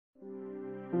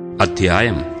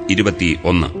അധ്യായം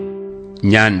 21.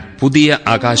 ഞാൻ പുതിയ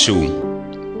ആകാശവും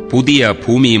പുതിയ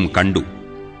ഭൂമിയും കണ്ടു.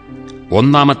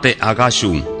 ഒന്നാമത്തെ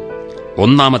ആകാശവും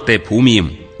ഒന്നാമത്തെ ഭൂമിയും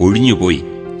ഒഴിഞ്ഞുപോയി,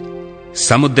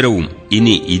 സമുദ്രവും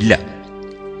ഇനി ഇല്ല.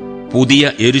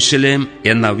 പുതിയ യെരുശലേം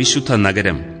എന്ന വിശുദ്ധ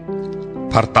നഗരം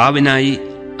ഭർത്താവിനായി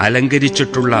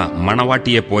അലങ്കരിച്ചിട്ടുള്ള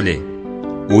മണവാട്ടിയെപ്പോലെ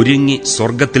ഒരുങ്ങി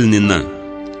സ്വർഗത്തിൽ നിന്ന്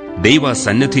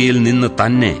ദൈവസന്നിധിയിൽ നിന്ന്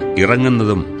തന്നെ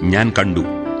ഇറങ്ങുന്നതും ഞാൻ കണ്ടു.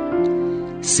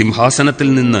 സിംഹാസനത്തിൽ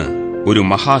നിന്ന് ഒരു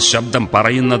മഹാശബ്ദം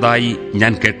പറയുന്നതായി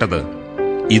ഞാൻ കേട്ടത്,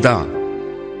 ഇതാ,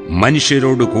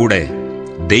 മനുഷ്യരോടുകൂടെ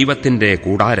ദൈവത്തിന്റെ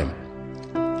കൂടാരം.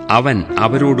 അവൻ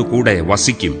അവരോടുകൂടെ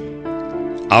വസിക്കും,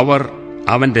 അവർ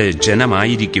അവന്റെ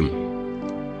ജനമായിരിക്കും.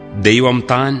 ദൈവം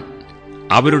താൻ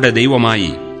അവരുടെ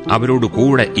ദൈവമായി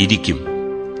അവരോടുകൂടെ ഇരിക്കും.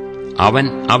 അവൻ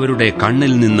അവരുടെ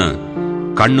കണ്ണിൽ നിന്ന്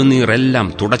കണ്ണുനീരെല്ലാം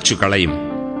തുടച്ചു കളയും.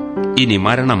 ഇനി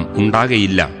മരണം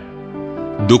ഉണ്ടാകയില്ല,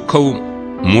 ദുഃഖവും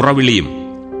മുറവിളിയും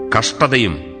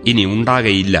കഷ്ടതയും ഇനി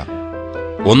ഉണ്ടാകയില്ല.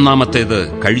 ഒന്നാമത്തേത്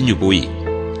കഴിഞ്ഞുപോയി.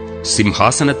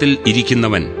 സിംഹാസനത്തിൽ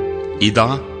ഇരിക്കുന്നവൻ, ഇതാ,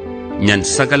 ഞാൻ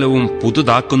സകലവും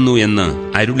പുതുതാക്കുന്നു എന്ന്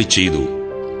അരുളി ചെയ്തു.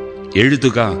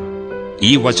 എഴുതുക,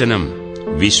 ഈ വചനം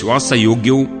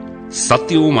വിശ്വാസയോഗ്യവും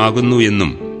സത്യവുമാകുന്നു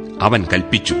എന്നും അവൻ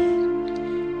കൽപ്പിച്ചു.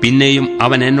 പിന്നെയും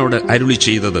അവൻ എന്നോട് അരുളി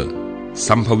ചെയ്തത്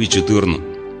സംഭവിച്ചു തീർന്നു.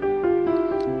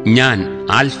 ഞാൻ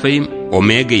ആൽഫയും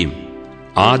ഒമേഗയും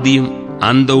ആദിയും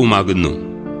അന്തവുമാകുന്നു.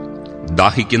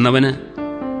 ദാഹിക്കുന്നവന്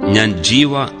ഞാൻ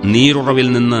ജീവ നീരുറവിൽ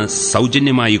നിന്ന്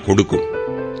സൗജന്യമായി കൊടുക്കും.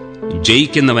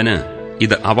 ജയിക്കുന്നവന്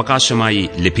ഇത് അവകാശമായി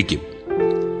ലഭിക്കും.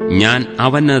 ഞാൻ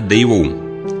അവന് ദൈവവും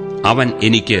അവൻ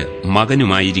എനിക്ക്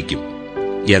മകനുമായിരിക്കും.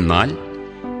 എന്നാൽ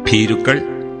ഭീരുക്കൾ,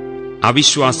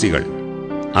 അവിശ്വാസികൾ,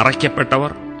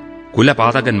 അറയ്ക്കപ്പെട്ടവർ,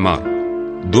 കുലപാതകന്മാർ,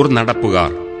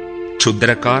 ദുർനടപ്പുകാർ,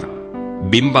 ക്ഷുദ്രക്കാർ,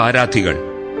 ബിംബാരാധികൾ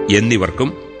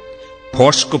എന്നിവർക്കും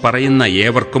ഭോഷ്കു പറയുന്ന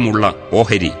ഏവർക്കുമുള്ള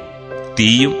ഓഹരി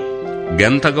തീയും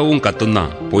ഗന്ധകവും കത്തുന്ന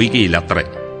പൊയ്കയിലത്രേ.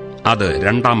 അത്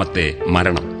രണ്ടാമത്തെ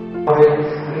മരണം.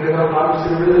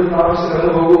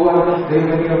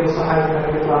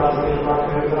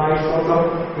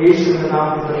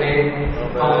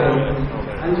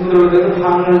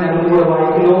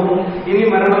 ഇനി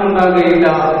മരണമുണ്ടാകുകയില്ല,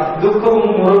 ദുഃഖവും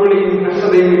മുറവിളിയും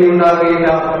കഷ്ടതയും ഇനി ഉണ്ടാകുകയില്ല.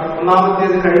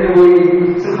 ഒന്നാമത്തേത് കഴിഞ്ഞുപോയി.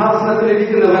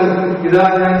 സിംഹാസനത്തിലിരിക്കുന്നവൻ, ഇതാ,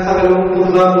 ഞാൻ സകലവും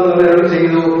പുതുതാക്കുന്നത്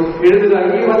ചെയ്തു. എഴുതുക,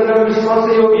 ഈ വചനം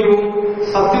വിശ്വാസയോഗ്യവും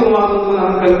സത്യവുമാകുന്നു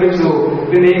നാം കൽപ്പിച്ചു.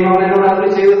 പിന്നെയും അവൻ എന്നോട് അത്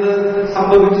ചെയ്തത്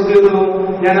സംഭവിച്ചു തീർന്നു.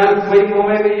 ഞാൻ ആൽഫയും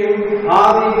ഒമേഗയും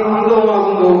ആദിയും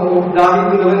അന്തവുമാകുന്നു.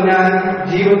 ദാഹിക്കുന്നവൻ ഞാൻ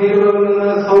ജീവനീരുറവിൽ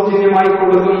നിന്ന് സൗജന്യമായി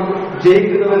കൊടുക്കും.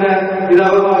 ജയിക്കുന്നവന് ഇത്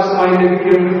അവകാശമായി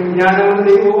ലഭിക്കും. ഞാൻ അവന്റെ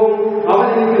ദൈവവും അവൻ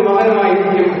എനിക്ക്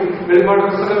മകനുമായിരിക്കും. വെളിപ്പാട്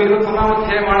പുസ്തകം 21-ാം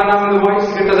അധ്യായമാണ് നാം ഇന്ന്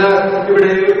വായിച്ചു കേട്ടത്. ഇവിടെ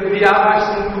പുതിയ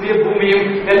ആകാശവും പുതിയ ഭൂമിയും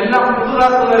എല്ലാം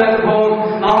പുതുതാക്കുന്ന ഒരു അനുഭവം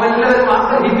നാം എല്ലാവരും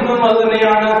ആഗ്രഹിക്കുന്നതും അത്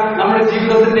തന്നെയാണ്. നമ്മുടെ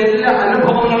ജീവിതത്തിന്റെ എല്ലാ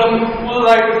അനുഭവങ്ങളും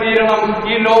പുതുതായിട്ട് തീരണം.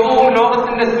 ഈ ലോകവും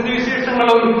ലോകത്തിന്റെ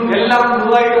സ്ഥിതിവിശേഷങ്ങളും എല്ലാം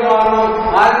പുതുതായിട്ട് മാറണം.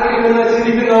 ആരെങ്കിലും ഇന്ന്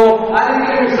ചിന്തിക്കുന്നോ,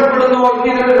 ആരെങ്കിലും ഇഷ്ടപ്പെടുന്നോ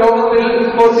ഇങ്ങനെ ഒരു ലോകത്തിൽ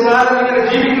കുറച്ചു കാലം ഇങ്ങനെ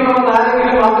ജീവിക്കണമെന്ന്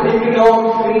ആരെങ്കിലും ആഗ്രഹിക്കുന്നോ?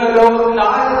 ഇന്ന് ലോകത്തിൽ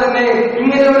ആരും തന്നെ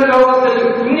ഇങ്ങനെ ഒരു ലോകത്തിൽ,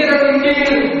 ഇങ്ങനെ ഒരു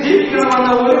ഇന്ത്യയിൽ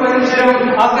ജീവിക്കണമെന്ന് ഒരു മനുഷ്യരും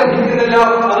ആഗ്രഹിക്കുന്നില്ല.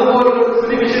 അതുപോലുള്ള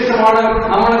സ്ഥിതിവിശേഷമാണ്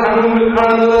നമ്മുടെ കൺമുമ്പിൽ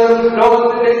കാണുന്നത്.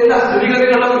 ലോകത്തിന്റെ എല്ലാ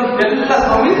സ്ഥിതിഗതികളും എല്ലാ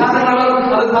സംവിധാനങ്ങളും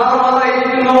അത്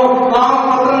താറുമാറായിരിക്കുന്നു. നാം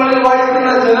പത്രങ്ങളിൽ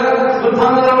വായിക്കുന്ന ചില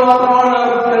വൃത്താന്തങ്ങൾ മാത്രമാണ്.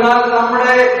 എന്നാൽ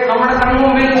നമ്മുടെ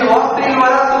കൺമുമ്പിൽ വാർത്തയിൽ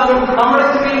വരാത്തതും നമ്മുടെ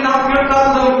ചെവിയിൽ നാം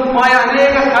കേൾക്കാത്തതുമായ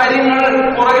അനേക കാര്യങ്ങൾ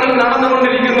പുറകിൽ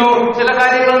നടന്നുകൊണ്ടിരിക്കുന്നു. ചില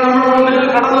കാര്യങ്ങൾ നമ്മുടെ മുന്നിൽ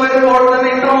കടന്നു വരുമ്പോൾ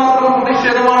തന്നെ ഇത്രമാത്രം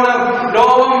പ്രതിഷേധമാണ്.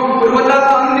 ലോകം ഒരു വല്ലാത്ത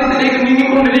അന്ത്യത്തിലേക്ക്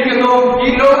നീങ്ങിക്കൊണ്ടിരിക്കുന്നു. ഈ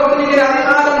ലോകത്തിന് ഇങ്ങനെ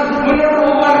അധികാരം മുന്നോട്ട്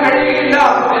പോകാൻ കഴിയില്ല.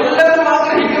 എല്ലാവരും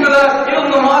ആഗ്രഹിക്കുന്നത്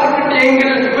ഇതൊന്ന്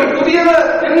മാറിക്കിട്ടിയെങ്കിൽ, ഒരു പുതിയത്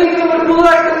എന്തെങ്കിലും, ഒരു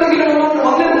പുതുതായിട്ട് എന്തെങ്കിലും ഒന്നും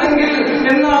വന്നിരുന്നെങ്കിൽ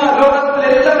എന്ന ലോകത്തിൽ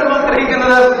എല്ലാവരും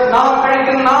ആഗ്രഹിക്കുന്നത്. നാം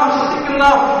കഴിക്കുന്ന, നാം ശ്വസിക്കുന്ന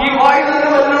ഈ വായു തന്നെ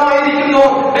വല്ലമായിരിക്കുന്നു.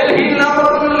 ഡൽഹിയിൽ നാം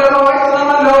പത്രങ്ങളിലൂടെ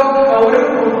വായിച്ചതാണല്ലോ,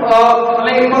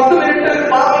 അല്ലെങ്കിൽ 10 മിനിറ്റ്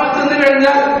പാർക്കിൽ ചെന്ന്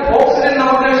കഴിഞ്ഞാൽ ഓക്സിജൻ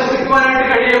നമുക്ക് ശ്വസിക്കുവാനായിട്ട്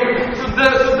കഴിയും.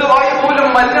 ശുദ്ധവായു പോലും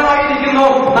മലിനമായിരിക്കുന്നു.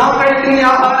 നാം കഴിക്കുന്ന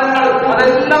ആഹാരങ്ങൾ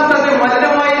അതെല്ലാം തന്നെ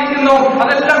മലിനമായിരിക്കുന്നു.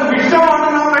 അതെല്ലാം വിഷമാണ്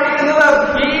നാം കഴിക്കുന്നത്.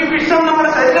 ഈ വിഷം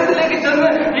നമ്മുടെ ശരീരത്തിലേക്ക് ചെന്ന്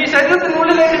ഈ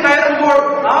ശരീരത്തിനുള്ളിലേക്ക് കയറുമ്പോൾ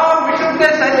ആ വിഷത്തെ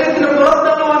ശരീരത്തിന്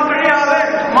പുറത്തള്ളുവാൻ കഴിയാതെ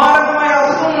മാരകമായ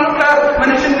അസുഖങ്ങൾക്ക്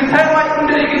മനുഷ്യൻ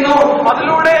വിധേയമായിക്കൊണ്ടിരിക്കുന്നു.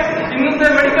 അതിലൂടെ ഇന്നത്തെ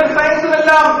മെഡിക്കൽ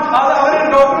സയൻസിലെല്ലാം അവരെ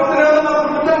ഡോക്ടർസിനൊന്നും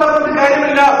കുറ്റം പറഞ്ഞിട്ട്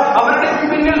കാര്യമില്ല. അവരുടെ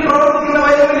പിന്നിൽ പ്രവർത്തിക്കുന്ന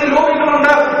വലിയ വലിയ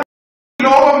ലോബികളുണ്ട്.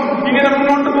 ലോകം ഇങ്ങനെ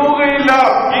മുന്നോട്ട് പോവുകയില്ല.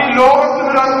 ഈ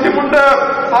ലോകത്തിനൊരു അന്ത്യമുണ്ട്.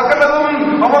 സകലതും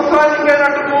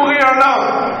അവസാനിക്കാനായിട്ട് പോവുകയാണ്.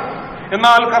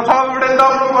 എന്നാൽ കർത്താവ് ഇവിടെ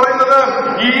എന്താണ് പറയുന്നത്?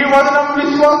 ഈ വചനം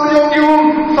വിശ്വാസയോഗ്യവും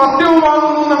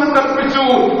സത്യവുമാകുന്നു നമ്മൾ കൽപ്പിച്ചു.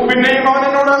 പിന്നെയും അവൻ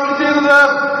എന്നോട് അരുളി ചെയ്തത്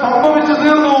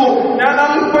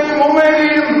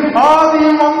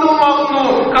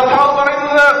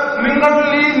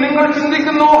നിങ്ങൾ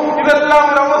ചിന്തിക്കുന്നു ഇതെല്ലാം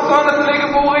ഒരു അവസാനത്തിലേക്ക്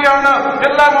പോവുകയാണ്,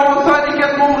 എല്ലാം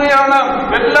അവസാനിക്കാൻ പോവുകയാണ്,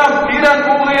 എല്ലാം തീരാൻ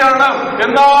പോവുകയാണ്.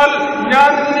 എന്നാൽ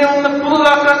ഞാൻ ഇതിനെ ഒന്ന്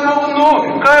പുതുതാക്കാൻ പോകുന്നു.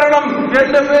 കാരണം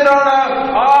എന്റെ പേരാണ്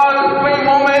ആൽഫയും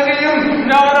ഒമേഗയും,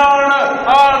 ഞാനാണ്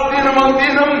ആദ്യനും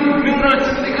അന്ത്യനും. നിങ്ങൾ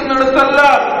ചിന്തിക്കുന്നിടത്തല്ല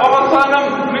അവസാനം,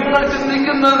 നിങ്ങൾ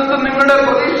ചിന്തിക്കുന്നിടത്ത് നിങ്ങളുടെ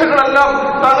പ്രതീക്ഷകളെല്ലാം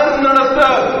തകരുന്നിടത്ത്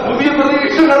പുതിയ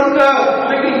പ്രതീക്ഷകൾക്ക്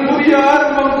അല്ലെങ്കിൽ പുതിയ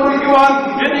ആരംഭം കുറിക്കുവാൻ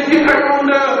എനിക്ക്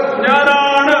കഴിവുണ്ട്.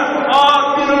 ഞാനാണ്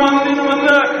ആദ്യനും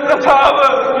അന്ത്യനുമെന്ന് കർത്താവ്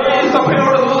ഈ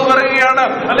സഭയോട് പറയുകയാണ്.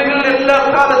 അല്ലെങ്കിൽ എല്ലാ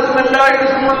കാലത്തും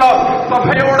എല്ലായിടത്തുമുള്ള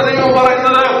സഭയോട് ദൈവം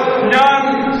പറയുന്നത്, ഞാൻ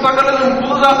സകലതും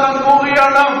പുതുതാക്കാൻ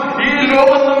പോവുകയാണ്. ഈ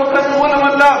ലോകം നമുക്ക്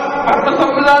അനുകൂലമല്ല, ഭരണ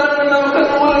സംവിധാനങ്ങൾ നമുക്ക്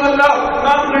അനുകൂലമല്ല,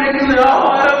 നാം കഴിക്കുന്ന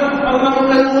ആഹാരം അത്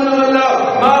നമുക്ക് അനുകൂലമല്ല,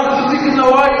 നാം ശ്വസിക്കുന്ന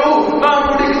വായു, നാം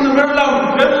കുടിക്കുന്ന വെള്ളം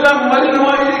എല്ലാം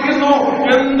മലിനമായിരിക്കുന്നു.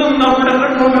 എന്തും നമ്മുടെ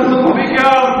കണ്ണുകൾ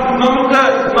സംഭവിക്കാം. നമുക്ക്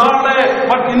നാളെ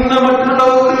ഇന്ന് മറ്റുള്ള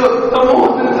ഒരു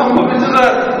സമൂഹത്തിന് സംഭവിച്ചത്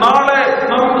നാളെ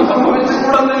നമുക്ക്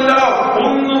സംഭവിച്ചുകൂടുന്നില്ല.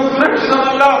 ഒന്നും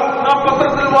സുരക്ഷിതമല്ല. നാം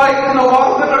പത്രത്തിൽ വായിക്കുന്ന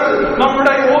വാർത്തകൾ,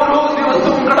 നമ്മുടെ ഓരോ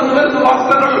ദിവസവും കടന്നു വരുന്ന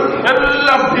വാർത്തകൾ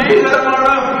എല്ലാം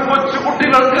ഭീകരമാണ്.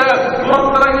 കൊച്ചുകുട്ടികൾക്ക്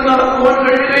പുറത്തിറങ്ങി നടക്കുവാൻ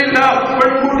കഴിയുകയില്ല,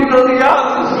 പെൺകുട്ടികൾക്ക്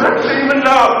യാതൊരു സുരക്ഷയുമില്ല.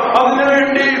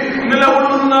 അതിനുവേണ്ടി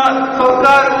നിലകൊള്ളുന്ന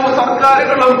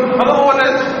സർക്കാരുകളും അതുപോലെ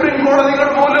സുപ്രീം കോടതികൾ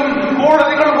പോലും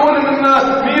ഇന്ന്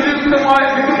നീതിയുക്തമായ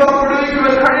വിധി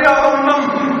പുറപ്പെടുവിക്കുവാൻ കഴിയാതെ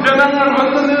ജനങ്ങൾ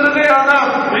വന്നു നിൽക്കുകയാണ്.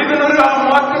 ഇതിനൊരു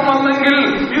മാറ്റം വന്നെങ്കിൽ,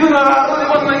 ഇതിനൊരു അറുതി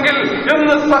വന്നെങ്കിൽ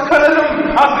എന്ന് സകലരും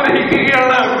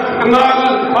ആഗ്രഹിക്കുകയാണ്. എന്നാൽ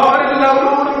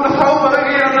അവരെല്ലാവരോടും കർത്താവ്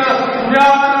പറയുകയാണ്,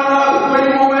 ഞാനാണ്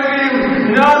ആൽഫയും ഒമേഗയും,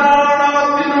 ഞാനാണ്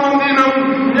ആദ്യനും അന്ത്യനും.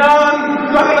 ഞാൻ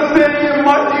സകലത്തെയും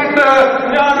മാറ്റിയിട്ട്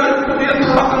ഞാനൊരു പുതിയ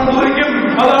തുടക്കം കുറിക്കും.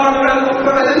 അതാണ്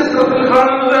ചരിത്രത്തിൽ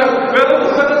കാണുന്നത്.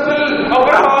 വേദപുസ്തകത്തിൽ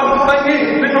അബ്രഹാം തുടങ്ങി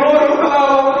നിങ്ങൾ ഓരോ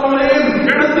കഥാപാത്രങ്ങളെയും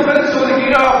എടുത്തു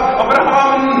പരിശോധിക്കുക.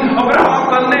 അബ്രഹാം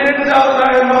തന്റെ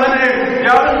ഏകജാതനായ മകനെ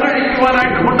യാഗം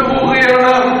കഴിക്കുവാനായിട്ട്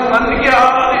കൊണ്ടുപോവുകയാണ്. തനിക്ക്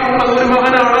ആദ്യമുള്ള ഒരു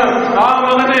മകനാണ്. ആ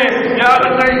മകനെ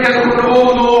യാഗം കഴിക്കാൻ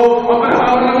കൊണ്ടുപോകുന്നു.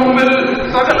 അബ്രഹാമിന് മുമ്പിൽ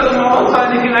സകലതും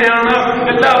അവസാനിക്കുകയാണ്.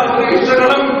 എല്ലാ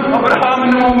പ്രതീക്ഷകളും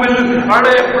അബ്രഹാമിന് മുമ്പിൽ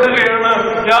അടയപ്പെടുകയാണ്.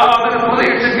 യാതൊരു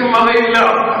പ്രതീക്ഷയ്ക്കും വകയില്ല.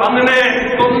 അങ്ങനെ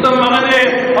സ്വന്തം മകനെ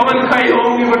അവൻ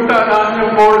കൈയോങ്ങി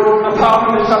വിട്ടാനാഞ്ഞപ്പോൾ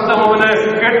കർത്താവിന്റെ ശബ്ദം അവന്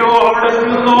കേട്ടോ. അവിടെ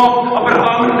തീർന്നോ?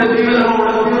 അബ്രഹാമിന്റെ ജീവിതം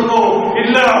അവിടെ തീർന്നോ?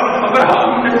 ഇല്ല,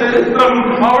 അബ്രഹാമിന്റെ ചരിത്രം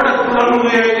അവിടെ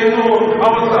തുടങ്ങുകയായിരുന്നു.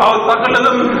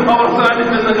 സകലതും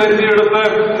അവസാനിച്ചെന്ന് കരുതിയെടുത്ത്,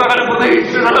 സകല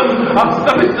പ്രതീക്ഷകളും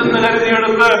അസ്തമിച്ചെന്ന്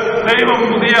കരുതിയെടുത്ത് ദൈവം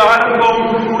പുതിയ ആരംഭം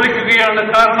കുറിക്കുകയാണ്.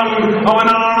 കാരണം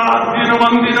അവനാണ് ആദ്യനും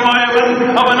അന്ത്യനുമായവൻ.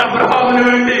 അവൻ അബ്രഹാമിന്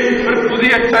വേണ്ടി ഒരു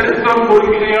പുതിയ ചരിത്രം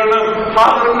കുറിക്കുകയാണ്.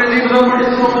 ഹാഗറിന്റെ ജീവിതം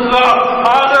പഠിച്ചു നോക്കുക.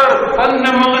 ഹാഗർ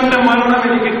തന്റെ മകന്റെ മരണം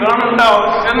എനിക്ക് കാണണ്ട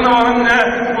എന്ന് പറഞ്ഞ്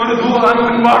ഒരു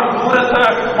ഒരുപാട് ദൂരത്ത്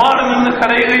മാറി നിന്ന്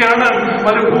കരയുകയാണ്.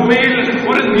 മരുഭൂമിയിൽ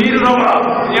ഒരു നീരുറവ,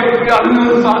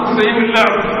 അതിനൊരു സാധ്യതയുമില്ല.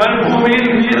 മരുഭൂമിയിൽ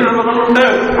നീരുറവകളുണ്ട്,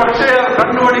 പക്ഷേ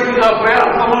കണ്ടുപിടിക്കുക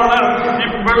പ്രയാസമാണ്. ഈ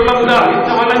വെള്ളം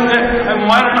ദാഹിച്ച് വലഞ്ഞ്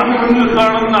മരണം മുന്നിൽ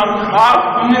കാണുന്ന ആ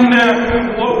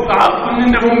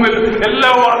കുഞ്ഞിന്റെ മുമ്പിൽ എല്ലാ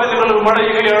വാതിലുകളും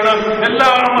അടയുകയാണ്.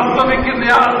 എല്ലാം അസ്തമിക്കുന്ന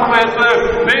ആ സമയത്ത്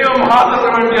ദൈവം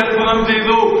ഹാഗറിന് വേണ്ടി അത്ഭുതം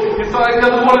ചെയ്തു. ഇസ്രായേൽ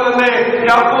അതുപോലെ തന്നെ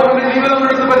യാക്കോബിന്റെ ജീവിതം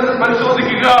എടുത്ത്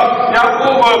പരിശോധിക്കുക.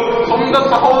 യാക്കോബ് സ്വന്തം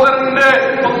സഹോദരന്റെ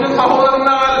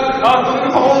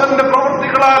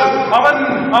പ്രവൃത്തികളാൽ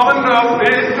അവൻ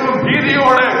ഏറ്റവും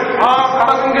ഭീതിയോടെ ആ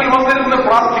കടകിൽ വന്നിരുന്ന്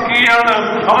പ്രാർത്ഥിക്കുകയാണ്.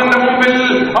 അവന്റെ മുമ്പിൽ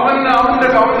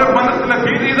അവന്റെ മനസ്സിലെ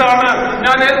ഭീതി ഇതാണ്,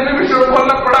 ഞാൻ ഏത് നിമിഷവും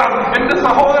കൊല്ലപ്പെടാം, എന്റെ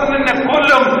സഹോദരൻ എന്നെ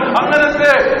കൊല്ലും.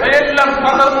 അങ്ങനത്തെ എല്ലാം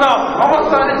തകർന്ന്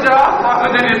അവസാനിച്ച ആ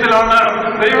സാഹചര്യത്തിലാണ്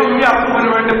ദൈവം യാക്കോബിന്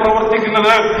വേണ്ടി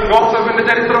പ്രവർത്തിക്കുന്നത്. യോസേഫിന്റെ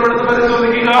ചരിത്രം എടുത്ത്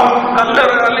പരിശോധിക്കുക.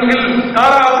 കല്ലറ അല്ലെങ്കിൽ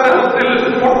കാരാഗ്രഹത്തിൽ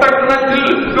പൊട്ടക്കിണറ്റിൽ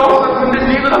യോസേഫിന്റെ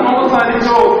ജീവിതം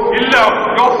അവസാനിച്ചോ? ഇല്ല.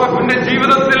 യോസേഫിന്റെ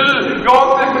ജീവിതത്തിൽ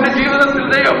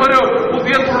ദൈവം ഒരു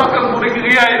പുതിയ തുടക്കം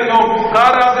കുറിക്കുകയായിരുന്നു.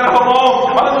 കാരാഗ്രഹമോ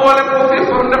അതുപോലെ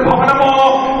പോത്തിഫറിന്റെ ഭവനമോ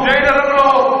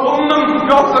ജയിലറകളോ ഒന്നും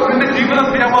യോസേഫിന്റെ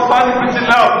ജീവിതത്തെ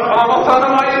അവസാനിപ്പിച്ചില്ല. അത്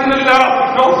അവസാനമായിരുന്നില്ല.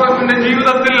 യോസേഫിന്റെ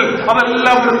ജീവിതത്തിൽ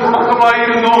അതെല്ലാം ഒരു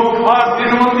തുടക്കമായിരുന്നു. ആ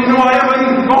ദിനമന്ദിനുമായവൻ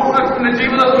യോസേഫിന്റെ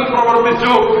ജീവിതത്തിൽ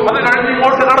പ്രവർത്തിച്ചു. അത് കഴിഞ്ഞ്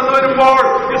ഇങ്ങോട്ട് കടന്നു വരുമ്പോൾ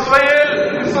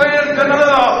ഇസ്രായേൽ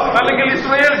ജനത അല്ലെങ്കിൽ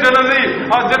ഇസ്രായേൽ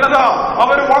ജനത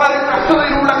അവർ വളരെ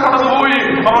കഷ്ടതയിലൂടെ കടന്നുപോയി.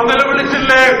 അവർ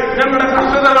നിലവിളിച്ചില്ലേ, ഞങ്ങളുടെ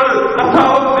കഷ്ടതകൾ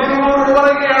കർത്താവ് ദൈവത്തോട്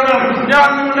പറയുകയാണ്, ഞാൻ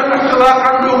നിങ്ങളുടെ കഷ്ടത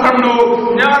കണ്ടു,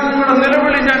 ഞാൻ നിങ്ങളുടെ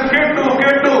നിലവിളി ഞാൻ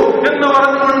കേട്ടു എന്ന്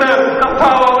പറഞ്ഞുകൊണ്ട്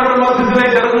കർത്താവ് അവരുടെ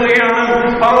മധ്യത്തിലേക്ക് ഇറങ്ങുകയാണ്.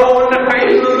 ഫറവോന്റെ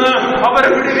കയ്യിൽ നിന്ന് അവരെ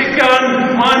വിടുവിക്കാൻ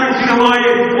മാനുഷികമായി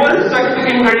ഒരു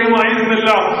ശക്തിക്കും കഴിയുമായിരുന്നില്ല.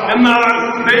 എന്നാൽ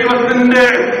ദൈവത്തിന്റെ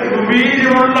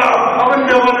വീര്യമുള്ള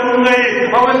അവന്റെ വലങ്കൈ,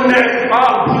 അവന്റെ ആ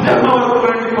ഭുജം അവർക്ക്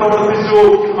വേണ്ടി പ്രവർത്തിച്ചു.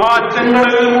 ആ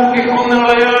ചെങ്കടലിൽ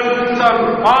മുക്കിക്കൊന്നുകളയാൻ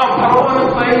ആ ഫറവോനും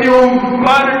സൈന്യവും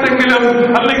കാലിട്ടെങ്കിലും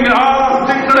അല്ലെങ്കിൽ ആ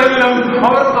ചെങ്കടലിലും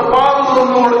അവർക്ക് പാത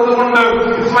തുറന്നു കൊടുത്തുകൊണ്ട്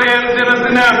ഇസ്രായേൽ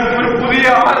ജനത്തിന് ഒരു പുതിയ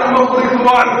ആരംഭം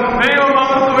കുറിക്കുവാൻ ദൈവം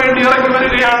അവർക്ക് വേണ്ടി ഇറങ്ങി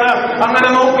വരികയാണ്. അങ്ങനെ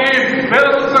നോക്കി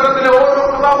വേദപുസ്തകത്തിലെ ഓരോ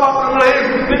കഥാപാത്രങ്ങളെയും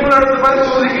നിങ്ങളെടുത്ത്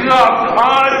പരിശോധിക്കുക.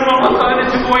 ആരും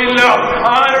അവസാനിച്ചു പോയില്ല.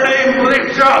 ആരുടെയും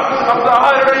പ്രതീക്ഷ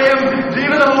ആരുടെയും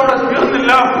ജീവിതമോടെ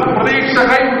തീർന്നില്ല. പ്രതീക്ഷ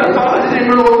കൈവിട്ട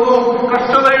സാഹചര്യങ്ങളൊന്നും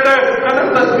കഷ്ടതയുടെ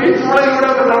കനത്ത തീച്ചുളയിലൂടെ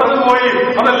അവർ കടന്നുപോയി.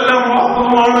 അതെല്ലാം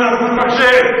വാസ്തവമാണ്. പക്ഷേ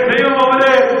ദൈവം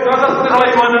അവരെ തകർത്ത്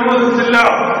കളയുവാൻ അനുവദിച്ചില്ല.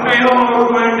 ദൈവം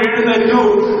അവർക്ക് വേണ്ടി എഴുന്നേറ്റു.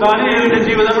 ദാനിയേലിന്റെ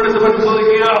ജീവിതം എടുത്ത്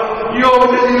പരിശോധിക്കുക.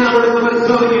 യോബിന്റെ ജീവിതം എടുത്ത്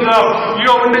പരിശോധിക്കുക.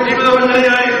 യോബിന്റെ ജീവിതം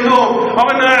എങ്ങനെയായിരുന്നു?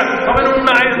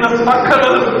 അവനുണ്ടായിരുന്ന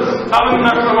സകലതും അവൻ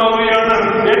നഷ്ടമാവുകയാണ്.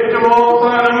 ഏറ്റവും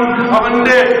അവസാനം അവൻ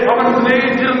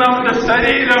സ്നേഹിച്ചിരുന്ന അവന്റെ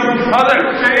ശരീരം അത്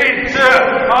ക്ഷയിച്ച്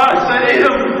ആ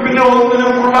ശരീരം പിന്നെ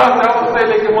ഒന്നിനും കൊള്ളാത്ത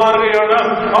അവസ്ഥയിലേക്ക് മാറുകയാണ്.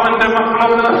 അവന്റെ മക്കൾ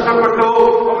അവന് നഷ്ടപ്പെട്ടു,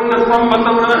 അവന്റെ സമ്പത്ത്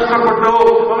അവന് നഷ്ടപ്പെട്ടു,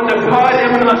 അവന്റെ ഭാര്യ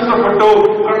അവന് നഷ്ടപ്പെട്ടു.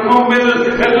 കൺമുമ്പിൽ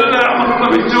എല്ലാം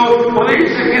അസ്തമിച്ചു.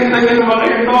 പ്രതീക്ഷയ്ക്ക് എന്തെങ്കിലും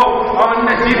പറയുമ്പോ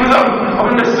അവന്റെ ജീവിതം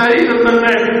അവന്റെ ശരീരം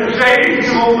തന്നെ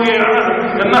ക്ഷയിച്ചു പോവുകയാണ്.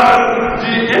 എന്നാൽ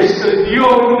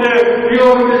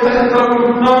യോബിന്റെ ചരിത്രം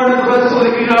നാം എടുത്ത്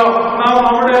പരിശോധിക്കുക. നാം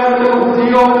അവിടെ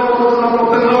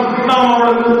നാം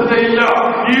അവിടെ നിർത്തുകയില്ല.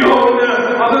 യോബിന്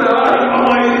അതൊരു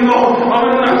ആരംഭമായിരുന്നു.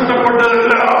 അവന്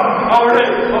നഷ്ടപ്പെട്ടതല്ല, അവിടെ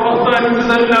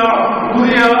അവസാനിച്ചതല്ല,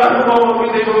 പുതിയ ആരംഭമാക്കി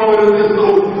ദൈവം അവരെ തീർത്തു.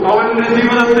 അവന്റെ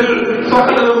ജീവിതത്തിൽ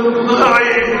സകലതും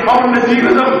പുതുതായി. അവന്റെ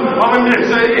ജീവിതം അവന്റെ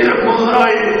ശരീരം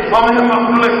പുതുതായി. അവന്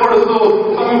മക്കളെ കൊടുത്തു,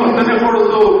 സമ്പത്തിനെ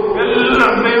കൊടുത്തു,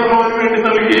 എല്ലാം ദൈവം അവന് വേണ്ടി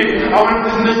നൽകി. അവൻ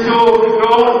ചിന്തിച്ചു,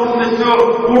 ലോകം ചിന്തിച്ചു,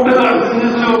 കൂട്ടുകാർ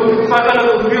ചിന്തിച്ചു,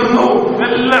 സകലതും തീർന്നു,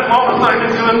 എല്ലാം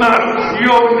അവസാനിച്ചു. എന്നാൽ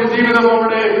യോബിന്റെ ജീവിതം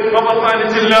അവിടെ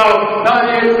അവസാനിച്ചില്ല.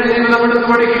 ദാനിയേലിന്റെ ജീവിതം എടുത്ത്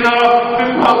പഠിക്കുക.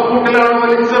 സിംഹക്കൂട്ടിലാണ്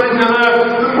വലിച്ചെറിഞ്ഞത്.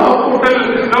 സിംഹക്കൂട്ടിൽ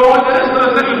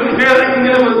ലോകചരിത്രത്തിൽ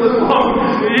ഏതെങ്കിലും സിംഹം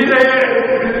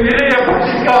ഇരയെ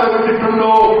ഭക്ഷിക്കാതെ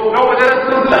വിട്ടിട്ടുണ്ടോ?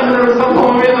 ലോകചരിത്രത്തിൽ അങ്ങനെ ഒരു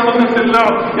സംഭവമേ നടന്നിട്ടില്ല.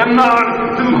 എന്നാൽ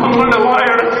സിംഹങ്ങളുടെ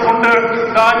വായടച്ചുകൊണ്ട്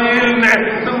ദാനിയേലിനെ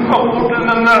സിംഹക്കൂട്ടിൽ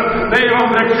നിന്ന് ദൈവം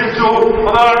രക്ഷിച്ചു.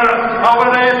 അതാണ്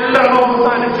അവരെ എല്ലാം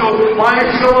അവസാനിച്ചു.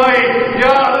 മാനുഷികമായി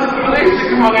യാതൊരു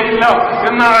പ്രതീക്ഷയ്ക്കും വകയില്ല.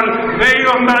 എന്നാൽ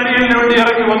ദൈവം ദാനിയേലിന് വേണ്ടി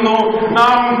ഇറങ്ങി വന്നു.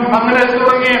 നാം അങ്ങനെ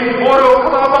തുടങ്ങി ഓരോ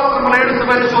കഥാപാത്രങ്ങളെ എടുത്ത്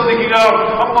പരിശോധിക്കുക.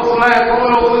 അപ്പോസ്തലനായ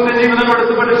പൗലോസിന്റെ ജീവിതം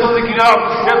എടുത്ത് പരിശോധിക്കുക.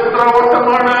 എത്ര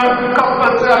വട്ടമാണ് കപ്പൽ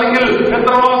അല്ലെങ്കിൽ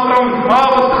എത്രമാത്രം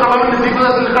ആപത്തുകൾ അവന്റെ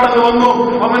ജീവിതത്തിൽ കടന്നു വന്നു.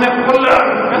 അവനെ കൊല്ലാൻ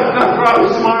എത്ര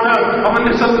പ്രാവശ്യമാണ്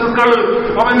അവന്റെ ശത്രുക്കൾ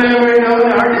അവനെ വേണ്ടി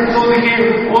അവനെ അടിച്ചൊതുക്കി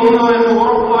കൊന്നു എന്ന്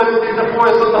ഉറപ്പുവരുത്തിയിട്ട് പോയ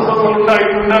സന്ദർഭങ്ങൾ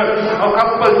ഉണ്ടായിട്ടുണ്ട്.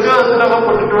 കപ്പൽ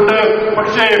ചേർത്തിലകപ്പെട്ടിട്ടുണ്ട്.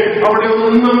 പക്ഷേ അവിടെ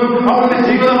ഒന്നും അവന്റെ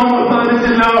ജീവിതം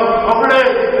അവസാനിച്ചില്ല. അവിടെ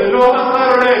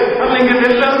ലോകക്കാരുടെ അല്ലെങ്കിൽ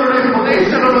എല്ലാവരുടെയും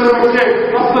പ്രതീക്ഷകളും പക്ഷേ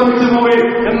അസ്തമിച്ചു പോയി.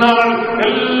 എന്നാൽ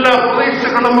എല്ലാ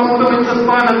പ്രതീക്ഷകളും അസ്തമിച്ച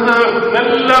സ്ഥാനത്ത്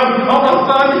എല്ലാം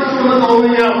അവസാനിച്ചു എന്ന്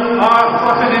തോന്നിയ ആ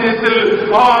സാഹചര്യത്തിൽ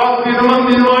ആ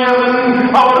തിരുമന്ദിരമായവൻ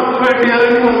അവർക്ക് വേണ്ടി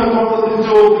ഇറങ്ങുമെന്ന്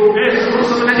പ്രവർത്തിച്ചു.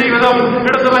 യേശുക്രിസ്തുവിന്റെ ജീവിതം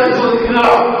എടുത്ത് പരിശോധിക്കുക.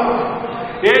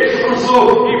 യേശുക്രിസ്തു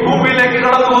ഈ ഭൂമിയിലേക്ക്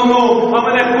കടന്നു വന്നു.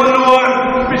 അവനെ കൊല്ലുവാൻ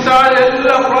പിശാച്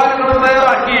എല്ലാ പ്ലാനുകളും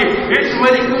തയ്യാറാക്കി. യേശു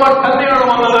മരിക്കുവാൻ തന്നെയാണ്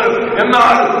വന്നത്.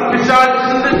 എന്നാൽ പിശാച്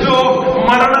ചിന്തിച്ചു,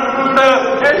 മരണം കൊണ്ട്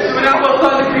യേശുവിനെ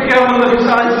അവസാനിപ്പിക്കാമെന്ന്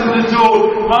പിശാച് ചിന്തിച്ചു.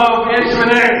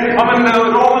 യേശുവിനെ അവന്റെ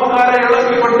രോമക്കാരെ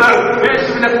ഇളക്കിക്കൊണ്ട്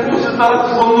യേശുവിനെ ക്രൂശിൽ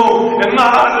തറച്ചു കൊന്നു.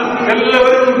 എന്നാൽ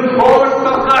എല്ലാവരും റോമൻ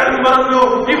സർക്കാരും പറഞ്ഞു,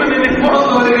 ഇവനിനി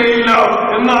പുറത്തു വരികയില്ല.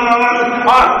 എന്നാൽ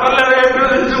ആ കല്ലറയെ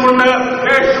പിടിച്ചുകൊണ്ട്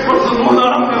യേശുക്രിസ്തു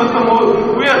മൂന്നാം ദിവസം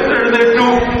ഉയർത്തെഴുന്നേറ്റു.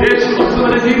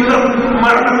 യേശുക്രിസ്തുവിന്റെ ജീവിതം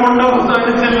മരണം കൊണ്ട്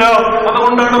അവസാനിച്ചില്ല.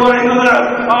 അതുകൊണ്ടാണ് പറയുന്നത്,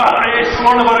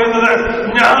 യേശുവാണ് പറയുന്നത്,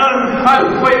 ഞാൻ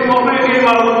അൽഫയും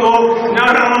ഒമേഗയുമാകുന്നു.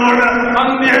 ഞാനാണ്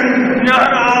അന്ത്യൻ,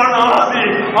 ഞാനാണ് ആദി,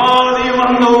 ആദിയും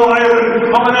അന്തവുമായവൻ.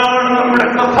 അവനാണ് നമ്മുടെ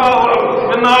കർത്താവ്.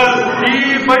 എന്നാൽ ഈ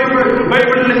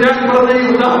ബൈബിളിൽ ഞാൻ പറഞ്ഞ ഈ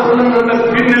ഉദാഹരണങ്ങളുടെ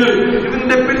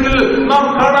ഇതിന്റെ പിന്നിൽ നാം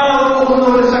കാണാതെ പോകുന്ന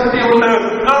ഒരു ശക്തിയുണ്ട്,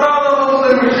 കാണാതെ പോകുന്ന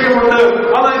ഒരു വിഷയമുണ്ട്.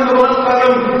 അതെന്ന്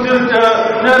പറഞ്ഞാലും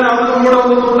ഞാൻ അതും കൂടെ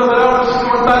ഒന്നുകൊണ്ട്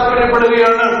പരാമർശിക്കുവാൻ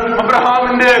താല്പര്യപ്പെടുകയാണ്.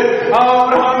 അബ്രഹാമിന്റെ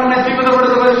ജീവിതം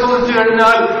എടുത്ത് പരിശോധിച്ചു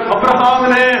കഴിഞ്ഞാൽ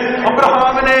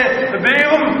അബ്രഹാമിനെ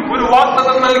ദൈവം ഒരു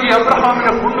വാഗ്ദത്തം നൽകി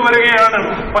അബ്രഹാമിനെ കൊണ്ടുവരികയാണ്.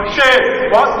 പക്ഷേ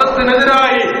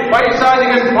വാഗ്ദത്തത്തിനെതിരായി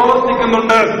പൈശാചികൻ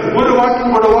പ്രവർത്തിക്കുന്നുണ്ട്. ഒരു വാക്യം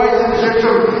കൂടെ വായിച്ചതിന്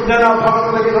ശേഷം ഞാൻ ആ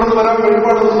ഭാഗത്തിലേക്ക് കടന്നു വരാൻ.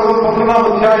 വെളിപ്പാട് പുസ്തകം 12-ാം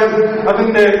അധ്യായം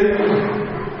അതിന്റെ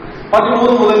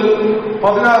 13 മുതൽ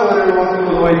 16 വരെയുള്ള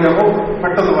വാക്യങ്ങൾ വായിക്കാമോ?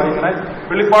 പെട്ടെന്ന് വായിക്കണേ.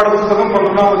 വെളിപ്പാട് പുസ്തകം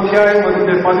 12-ാം അധ്യായം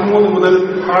അതിന്റെ 13 മുതൽ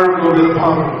താഴോട്ടുള്ള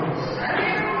ഭാഗം.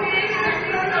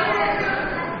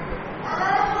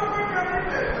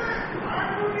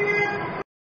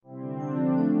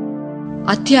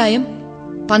 അധ്യായം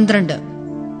 12.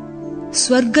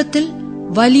 സ്വർഗത്തിൽ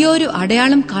വലിയൊരു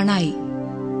അടയാളം കാണായി.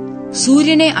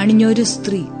 സൂര്യനെ അണിഞ്ഞൊരു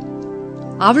സ്ത്രീ.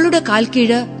 അവളുടെ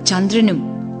കാൽക്കീഴ് ചന്ദ്രനും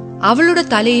അവളുടെ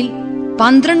തലയിൽ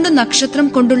 12 നക്ഷത്രം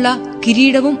കൊണ്ടുള്ള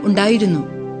കിരീടവും ഉണ്ടായിരുന്നു.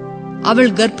 അവൾ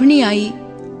ഗർഭിണിയായി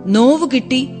നോവു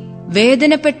കിട്ടി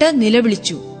വേദനപ്പെട്ട്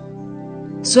നിലവിളിച്ചു.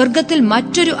 സ്വർഗത്തിൽ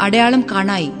മറ്റൊരു അടയാളം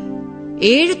കാണായി.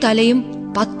 7 തലയും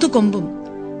 10 കൊമ്പും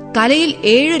തലയിൽ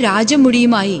 7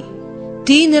 രാജമുടിയുമായി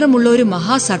തീ നിറമുള്ള ഒരു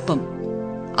മഹാസർപ്പം.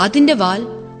 അതിന്റെ വാൽ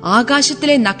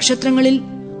ആകാശത്തിലെ നക്ഷത്രങ്ങളിൽ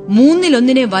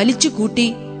 1/3 വലിച്ചു കൂട്ടി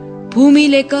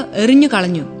ഭൂമിയിലേക്ക്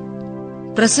എറിഞ്ഞുകളഞ്ഞു.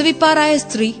 പ്രസവിപ്പാറായ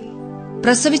സ്ത്രീ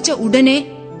പ്രസവിച്ച ഉടനെ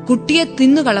കുട്ടിയെ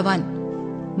തിന്നുകളവാൻ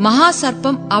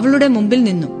മഹാസർപ്പം അവളുടെ മുമ്പിൽ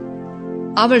നിന്നു.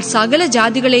 അവൾ സകല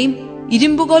ജാതികളെയും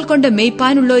ഇരുമ്പുകോൽ കൊണ്ട്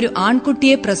മേയ്പ്പാനുള്ള ഒരു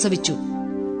ആൺകുട്ടിയെ പ്രസവിച്ചു.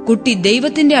 കുട്ടി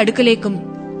ദൈവത്തിന്റെ അടുക്കലേക്കും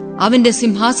അവന്റെ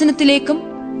സിംഹാസനത്തിലേക്കും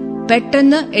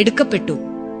പെട്ടെന്ന് എടുക്കപ്പെട്ടു.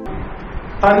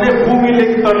 തന്നെ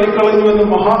ഭൂമിയിലേക്ക് തള്ളിക്കളഞ്ഞുവെന്ന്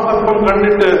മഹാസർപ്പം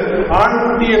കണ്ടിട്ട്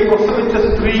ആൺകുട്ടിയെ പ്രസവിച്ച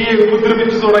സ്ത്രീയെ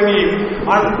ഉപദ്രവിച്ചു തുടങ്ങി.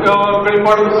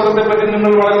 വെളിപ്പാട് പുസ്തകത്തെ പറ്റി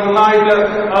നിങ്ങൾ വളരെ നന്നായിട്ട്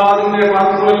അതിന്റെ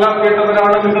ക്ലാസുകളെല്ലാം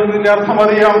കേട്ടവരാണ്. നിങ്ങൾക്ക് ഇതിന്റെ അർത്ഥം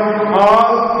അറിയാം.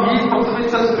 ഈ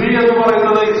പ്രസവിച്ച സ്ത്രീ എന്ന്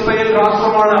പറയുന്നത് ഇസ്രായേൽ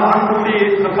രാഷ്ട്രമാണ്. ആൺകുട്ടി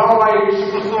കർത്താവായ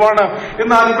യേശുക്രിസ്തുവാണ്.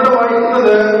 എന്നാൽ ഇവിടെ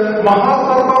വായിക്കുന്നത്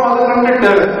മഹാസർപ്പം അത്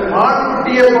കണ്ടിട്ട്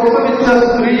ആൺകുട്ടിയെ പ്രസവിച്ച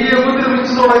സ്ത്രീയെ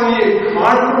ഉപദ്രവിച്ചു തുടങ്ങി.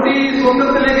 ആൺകുട്ടി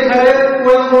സ്വർഗത്തിലേക്ക്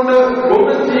കയറിപ്പോയതുകൊണ്ട്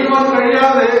ചെയ്യുവാൻ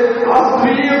കഴിയാതെ ആ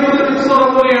സ്ത്രീയെ ഉപദ്രവിച്ചു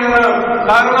തുടങ്ങുകയാണ്.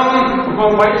 കാരണം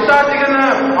പൈശാചികന്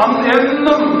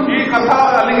എന്നും ഈ കഥ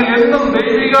അല്ലെങ്കിൽ എന്നും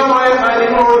ദൈവികമായ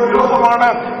കാര്യങ്ങളോട് വിരോധമാണ്.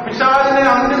 പിശാചിനെ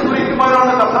അന്യം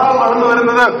കുറിക്കുവാനാണ് കഥ വളർന്നു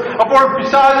വരുന്നത്. അപ്പോൾ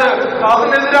പിശാച്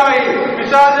അതിനെതിരായി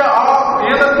പിശാച് ആ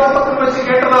ഏതത്തോട്ടത്തിൽ വെച്ച്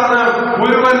കേട്ടതാണ്,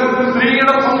 ഒരുവൻ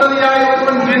സ്ത്രീയുടെ സന്തതിയായ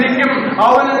ഒരുവൻ ജനിക്കും,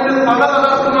 അവനെന്റെ തല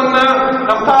തകർക്കുമെന്ന്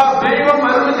കർത്താവ് ദൈവം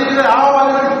അരുളി ചെയ്ത ആ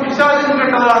വചനം പിശാചിന്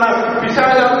കേട്ടതാണ്.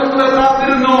 പിശാച് അന്നു മുതൽ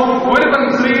കാത്തിരുന്നു, ഒരുവൻ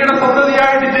സ്ത്രീയുടെ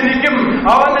സന്തതിയായിട്ട് ജനിക്കും,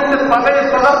 അവൻ എന്റെ തലയെ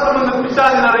തകർക്കുമെന്ന്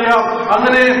പിശാചിനറിയാം.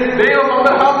 അങ്ങനെ ദൈവം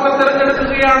അബ്രഹാമിനെ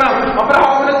തിരഞ്ഞെടുക്കുകയാണ്.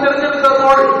 അബ്രഹാമിനെ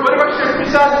തിരഞ്ഞെടുത്തപ്പോൾ ഒരുപക്ഷെ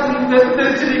പിശാചിന്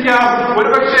തെറ്റിദ്ധരിച്ചിരിക്കാം,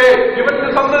 ഒരുപക്ഷെ ഇവന്റെ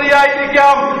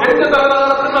സന്തതിയായിരിക്കാം എന്റെ തല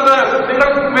തകർക്കുന്നത്. നിങ്ങൾ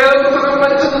വേദപുസ്തകം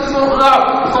പരിശോധിച്ച് നോക്കുക.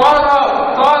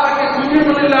 സാറയ്ക്ക്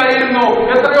കുഞ്ഞുങ്ങളില്ലായിരുന്നു.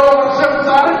 എത്രയോ വർഷം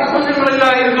സാറയ്ക്ക്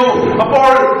കുഞ്ഞുങ്ങളില്ലായിരുന്നു.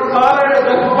 അപ്പോൾ സാറയുടെ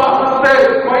ഗർഭപാത്രത്തെ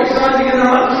പൈശാചികൻ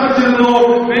അടച്ചു വെച്ചിരുന്നു.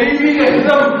 ദൈവിക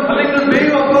ഹിതം അല്ലെങ്കിൽ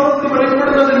ദൈവ പ്രവൃത്തി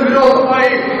വെളിപ്പെടുന്നതിന്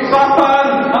വിരോധമായി സാത്താൻ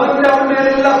അവന്റെ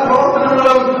എല്ലാ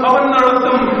പ്രവർത്തനങ്ങളും അവൻ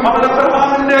നടത്തും. അവൻ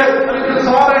അബ്രഹാമിന്റെ അല്ലെങ്കിൽ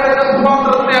സാറയുടെ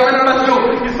ഗർഭപാത്രത്തെ അവൻ അടച്ചു.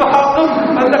 ഇസ്ഹാഖും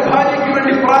തന്റെ ഭാര്യയ്ക്ക്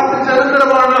വേണ്ടി പ്രാർത്ഥിച്ച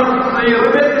അനന്തരമാണ്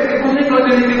റിബേക്കയ്ക്ക് കുഞ്ഞുങ്ങൾ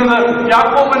ജനിക്കുന്നത്.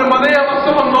 യാക്കോബിനും അതേ അവസ്ഥ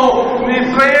വന്നു.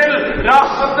 ഇസ്രായേൽ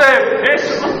രാഷ്ട്രത്തെ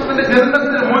യേശുക്രിസ്തുവിന്റെ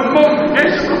ജനനത്തിന് മുൻപും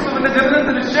യേശുക്രിസ്തുവിന്റെ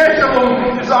ജനനത്തിന് ശേഷവും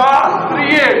ആ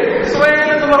സ്ത്രീയെ ഇസ്രായേൽ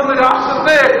എന്ന് പറഞ്ഞ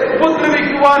രാഷ്ട്രത്തെ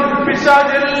ഉപദ്രവിക്കുവാൻ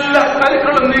പിശാച് എല്ലാ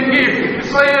കരുക്കളും നീക്കി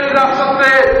ഇസ്രായേൽ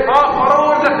രാഷ്ട്രത്തെ ആ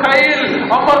ഫറവോന്റെ കയ്യിൽ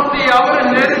അമർത്തി അവരെ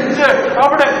ഞെരിച്ച്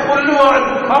അവിടെ കൊല്ലുവാൻ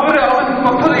അവൻ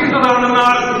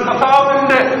പദ്ധതിയിട്ടതാണെന്നാൽ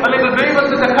കർത്താവിന്റെ അല്ലെങ്കിൽ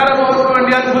ദൈവത്തിന്റെ കരം അവർക്ക്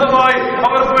വേണ്ടി അത്ഭുതമായി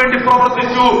അവർക്ക് വേണ്ടി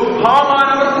പ്രവർത്തിച്ചു. ഹാമാൻ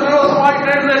അവർക്ക് വിരോധമായിട്ട്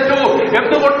എഴുന്നേറ്റു.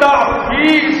 എന്തുകൊണ്ടാണ്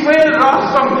ഈ ഇസ്രായേൽ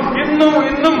രാഷ്ട്രം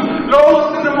ഇന്നും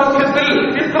ലോകത്തിന്റെ മധ്യത്തിൽ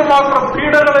ഇത്രമാത്രം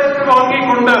പീഡകളെ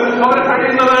വാങ്ങിക്കൊണ്ട് അവർ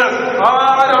കഴിയുന്നത്? ആ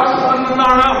രാഷ്ട്രത്തിൽ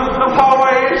നിന്നാണ്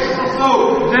കർത്താവായ യേശുക്രിസ്തു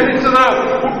ജനിച്ചത്.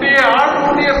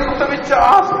 ആൺകുട്ടിയെ പ്രസവിച്ച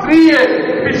ആ സ്ത്രീയെ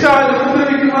പിശാച്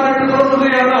ഉപദ്രവിക്കുവാനായിട്ട്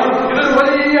തുടങ്ങുകയാണ്. ഇതൊരു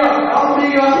വലിയ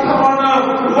ആത്മീയ അർത്ഥമാണ്,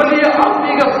 വലിയ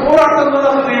ആത്മീക പോരാട്ടം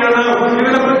നടത്തുകയാണ്.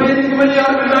 ഇതിനെപ്പറ്റി എനിക്ക് വലിയ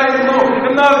അറിവില്ലായിരുന്നു.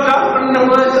 എന്നാൽ ജാർഖണ്ഡിന്റെ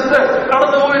പ്രദേശത്ത്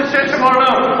കടന്നുപോയ ശേഷമാണ്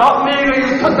ആത്മീക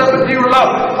യുദ്ധത്തെ പറ്റിയുള്ള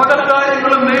സകല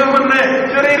കാര്യങ്ങളും ദൈവം എന്നെ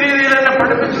ചെറിയ രീതിയിൽ എന്നെ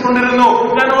പഠിപ്പിച്ചുകൊണ്ടിരുന്നു.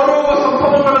 ഞാൻ ഓരോ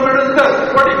സംഭവങ്ങളും എടുത്ത്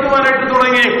പഠിക്കുവാനായിട്ട്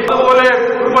തുടങ്ങി. അതുപോലെ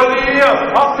ഒരു വലിയ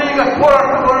ആത്മീക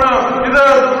പോരാട്ടമാണ് ഇത്.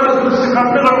 നമ്മുടെ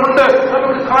കണ്ണുകൾ കൊണ്ട്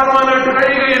നമുക്ക് കാണുവാനായിട്ട്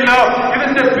കഴിയുകയില്ല.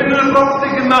 ഇതിന്റെ പിന്നിൽ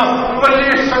പ്രവർത്തിക്കുന്ന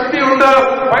വലിയ ശക്തിയുണ്ട്.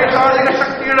 പൈശാചിക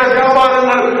ശക്തിയുടെ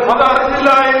വ്യാപാരങ്ങൾ അതറിഞ്ഞില്ല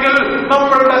എങ്കിൽ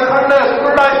നമ്മളുടെ കണ്ണ്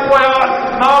കുരുടായിപ്പോയാൽ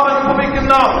നാം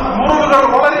അനുഭവിക്കുന്ന മുറിവുകൾ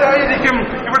വളരെ ആയിരിക്കും.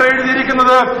 ഇവിടെ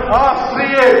എഴുതിയിരിക്കുന്നത് ആ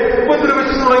സ്ത്രീയെ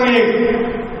ഉപദ്രവിച്ചു തുടങ്ങി.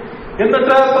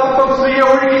 എന്നിട്ട് സർപ്പം സ്ത്രീയെ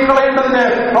ഒഴുകിക്കളയേണ്ടതിന്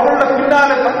അവളുടെ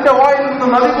പിന്നാലെ തന്റെ വായിൽ നിന്ന്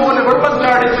നദി പോലെ വെള്ളം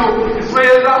ചാടിച്ചു.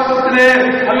 ഇസ്രായേൽ രാഷ്ട്രത്തിനെ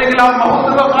അല്ലെങ്കിൽ ആ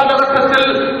മഹോത്സവ കാലഘട്ടത്തിൽ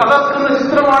തകർക്കുന്ന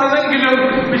ചിത്രമാണിതെങ്കിലും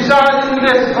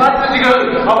പിശാചിന്റെ സ്ട്രാറ്റജികൾ,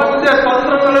 അവന്റെ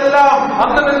തന്ത്രങ്ങളെല്ലാം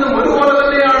അന്നെന്നും ഒരുപോലെ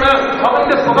തന്നെയാണ്.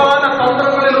 അവന്റെ പ്രധാന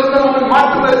തന്ത്രങ്ങളിലൊന്നും അവൻ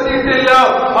മാറ്റം വരുത്തിയിട്ടില്ല.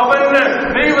 അവന്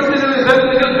ദൈവത്തിന്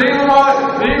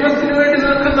വേണ്ടി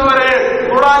നിൽക്കുന്നവരെ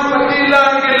തൊടാൻ പറ്റിയില്ല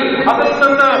എങ്കിൽ അതിൽ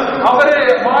നിന്ന് അവരെ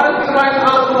മാനസികമായി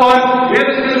നടത്തുവാൻ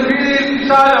ഏതെങ്കിലും രീതിയിൽ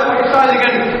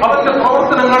പൈശാചികൻ അവന്റെ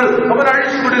പ്രവർത്തനങ്ങൾ അവൻ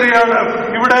അഴിച്ചുവിടുകയാണ്.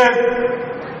 ഇവിടെ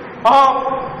ആ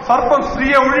സർപ്പം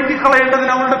സ്ത്രീയെ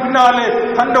ഒഴുകിക്കളയേണ്ടതിന് അവളുടെ പിന്നാലെ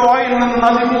തന്റെ വായിൽ നിന്ന്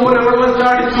നദി പോലെ വെള്ളം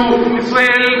ചാടിച്ചു.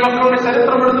 ഇസ്രായേൽ മക്കളുടെ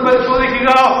ചരിത്രം എടുത്ത്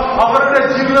പരിശോധിക്കുക. അവരുടെ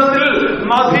ജീവിതത്തിൽ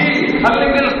നദി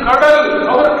അല്ലെങ്കിൽ കടൽ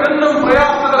അവർക്കെന്നും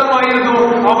പ്രയാസകരമായിരുന്നു.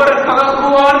 അവരെ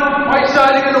തകർക്കുവാൻ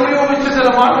വൈശാലികൻ ഉപയോഗിച്ച ചില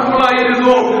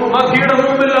മാർഗങ്ങളായിരുന്നു. നദിയുടെ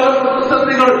മുമ്പിൽ അവർ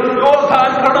പ്രതിസന്ധികൾ.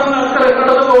 യോർദാൻ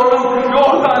കടന്നുപോകണം,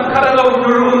 യോർദാൻ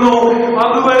കരകവിഞ്ഞൊഴുകുന്നു.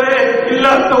 അതുവരെ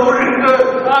ഇല്ലാത്ത ഒഴുക്ക്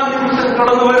ആ നിമിഷം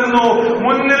കടന്നു വരുന്നു.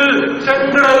 മുന്നിൽ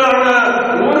ചെങ്കടലാണ്,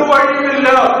 ഒരു വഴിയുമില്ല.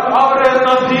 അവരെ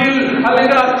നദിയിൽ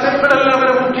അല്ലെങ്കിൽ ആ ചെങ്കടലിൽ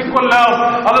അവരെ മുക്കിക്കൊല്ലാം.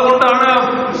 അതുകൊണ്ടാണ്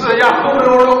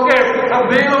യാക്കോബിനോടൊക്കെ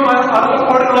ദൈവം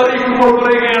അരുളപ്പാടുകൾ അറിയിക്കുമ്പോൾ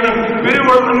പറയുകയാണ്,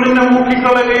 പെരുവെള്ളം നിന്നെ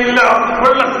മുക്കിക്കളകയില്ല,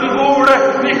 വെള്ളത്തിൽ കൂടെ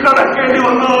നീ കടക്കേണ്ടി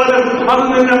വന്നാലും അത്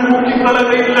നിന്നെ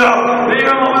മുക്കിക്കളകയില്ല.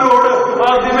 ദൈവം അവരോട്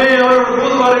ആദ്യമേ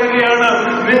അവരോട് പറയുകയാണ്,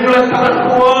 നിങ്ങളെ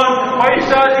തകർക്കുവാൻ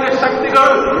വൈശാലിക ശക്തികൾ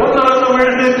ഒന്നൊന്നും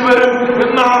എഴുന്നേറ്റ് വരും.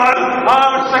 എന്നാൽ ആ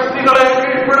ശക്തികളെ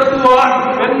കീഴ്പ്പെടുത്തുവാൻ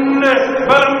എന്റെ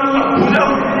ഭുജം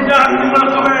ഞാൻ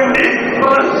നിങ്ങൾക്ക് വേണ്ടി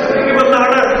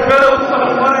പ്രദർശിപ്പിക്കുമെന്നാണ്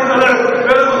വേദപുസ്തകം പറയുന്നത്.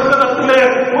 വേദപുസ്തകത്തിലെ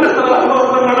ഒരു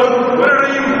സഹോദരങ്ങളും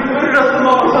ഒരിടത്തും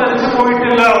അവസാനിച്ചു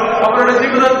പോയിട്ടില്ല. അവരുടെ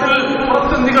ജീവിതത്തിൽ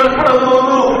പ്രതിസന്ധികൾ കടന്നു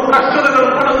വന്നു, കഷ്ടതകൾ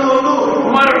കടന്നു വന്നു,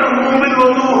 മരണം മുമ്പിൽ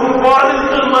വന്നു,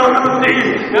 വാദിച്ചൽ മരണമെത്തി.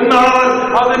 എന്നാൽ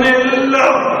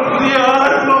അതിനെല്ലാം പുതിയ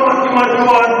ആരംഭമാക്കി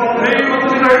മാറ്റുവാൻ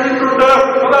ദൈവത്തിന് കഴിഞ്ഞിട്ടുണ്ട്.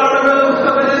 അതാണ്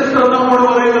വേദപുസ്തക ചരിത്രം നമ്മോട്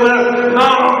പറയുന്നത്.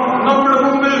 നാം നമ്മുടെ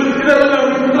മുമ്പിൽ ഇതെല്ലാം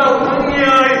ഇത്ര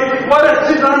ഭംഗിയായി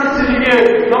വരച്ച് കാണിച്ചിരിക്കെ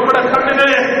നമ്മുടെ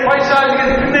കണ്ണിനെ വൈശാലികൻ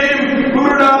പിന്നെയും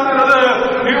കുരുടാക്കുന്നത്.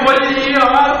 ഈ വലിയ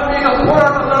ആത്മീക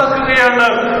പോരാട്ടം നടക്കുകയാണ്.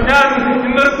 ഞാൻ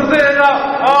ഇന്നൊരു പ്രത്യേക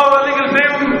അല്ലെങ്കിൽ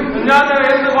ദൈവം ഞാൻ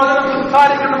എന്ത് വചനം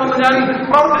സംസാരിക്കണമെന്ന് ഞാൻ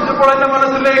പ്രവർത്തിച്ചപ്പോൾ എന്റെ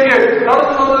മനസ്സിലേക്ക്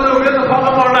കടന്നു വന്നൊരു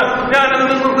വേദഭാഗമാണ് ഞാൻ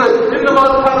നിങ്ങൾക്ക് ഇന്ന്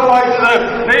വാഗ്ദാനം വായിച്ചത്.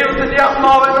 ദൈവത്തിന്റെ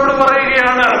ആത്മാവിനോട്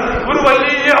പറയുകയാണ്, ഒരു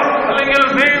വലിയ അല്ലെങ്കിൽ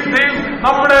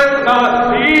നമ്മുടെ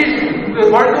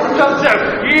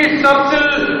ഈ ചർച്ചിൽ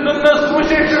നിന്ന്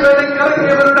സുവിശേഷവേദിക്ക്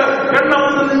ഇറങ്ങിയവരുടെ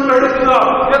എണ്ണമെന്ന് നിങ്ങൾ എടുക്കുക.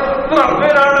 എത്ര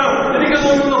പേരാണ്? എനിക്ക്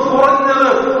തോന്നുന്നു കുറഞ്ഞത്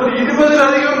ഒരു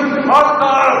 20-ലധികം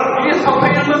ആൾക്കാർ ഈ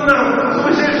സഭയിൽ നിന്ന്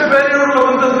സുവിശേഷവേദിയോടുള്ള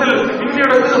ബന്ധത്തിൽ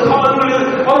ഇന്ത്യയുടെ ചില ഭാഗങ്ങളിൽ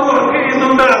അവർ വർക്ക്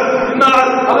ചെയ്യുന്നുണ്ട്. എന്നാൽ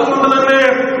അതുകൊണ്ട് തന്നെ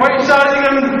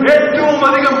വൈശാലികൻ ഏറ്റവും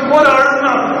അധികം പോരാടുന്ന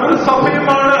ഒരു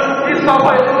സഭയുമാണ് ഈ സഭ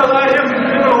എന്നുള്ള കാര്യം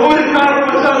നിങ്ങൾ ഒരു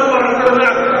കാരണവശാലും മറക്കരുത്.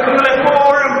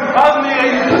 നിങ്ങളെപ്പോഴും ആത്മീയ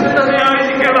യുദ്ധത്തിൽ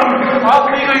തന്നെയായിരിക്കണം.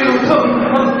 ആത്മീയ യുദ്ധം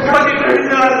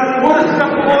തുടങ്ങിക്കഴിഞ്ഞാൽ ഒരു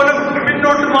സ്റ്റെപ്പ് പോലും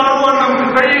പിന്നോട്ട് മാറുവാൻ നമുക്ക്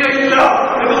കഴിയുകയില്ല.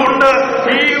 അതുകൊണ്ട്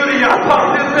ഈ ഒരു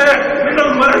യാഥാർത്ഥ്യത്തെ നിങ്ങൾ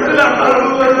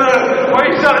മനസ്സിലാക്കാറുണ്ട്.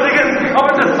 വൈശാലികൻ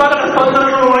അവന്റെ സകല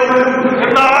തന്ത്രങ്ങളുമായി വരും.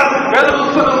 എന്നാൽ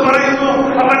വേദപുസ്തകം പറയുന്നു,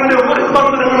 അവന്റെ ഒരു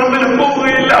തന്ത്രങ്ങളൊന്നും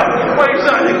പോവുകയില്ല.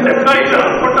 വൈശാലികന്റെ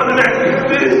കയ്യിലാപ്പെട്ടതിനെ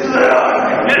തിരിച്ചു തരാൻ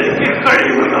എനിക്ക്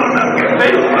കഴിയുമെന്നാണ്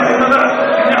ദൈവം പറയുന്നത്.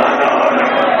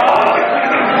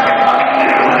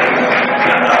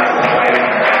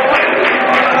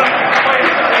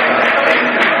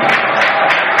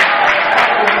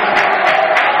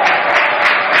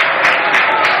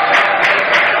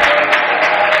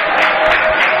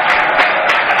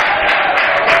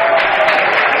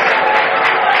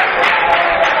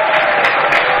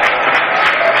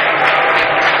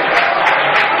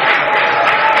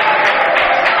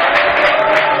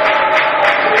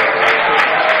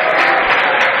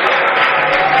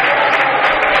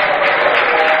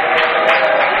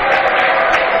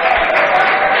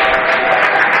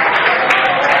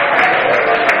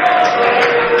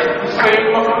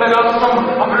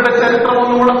 അവരുടെ ചരിത്രം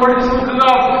ഒന്നുകൂടെ പഠിച്ചു നോക്കുക.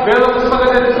 വേദപുസ്തക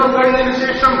ചരിത്രം കഴിഞ്ഞതിന്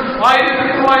ശേഷം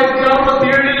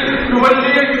 1967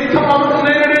 വലിയ യുദ്ധം അവർക്ക്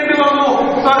നേരിടേണ്ടി വന്നു.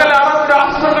 സകല അറബ്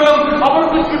രാഷ്ട്രങ്ങളും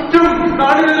അവർക്ക് ചുറ്റും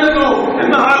കാണിരുന്നു.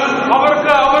 എന്നാൽ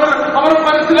അവർ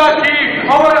മനസ്സിലാക്കി,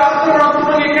 അവർ ആക്രമണം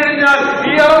തുടങ്ങിക്കഴിഞ്ഞാൽ,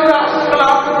 ഈ അറബ് രാഷ്ട്രങ്ങൾ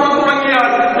ആക്രമണം തുടങ്ങിയാൽ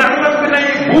ഞങ്ങൾ പിന്നെ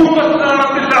ഈ ഭൂമുഖത്ത്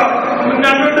കാണത്തില്ല,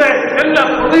 ഞങ്ങളുടെ എല്ലാ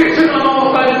പ്രതീക്ഷകളും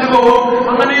അവസാനിച്ചു പോകും.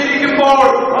 അങ്ങനെ ഇരിക്കുമ്പോൾ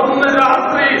അന്ന്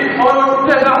രാത്രി ഒറ്റ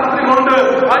രാത്രി കൊണ്ട്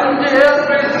 5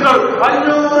 എയർബേസുകൾ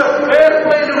 500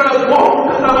 എയർപ്ലെയിനുകളെ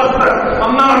തകർത്ത്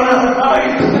അന്നാണ് ആ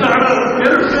യുദ്ധത്തിലാണ്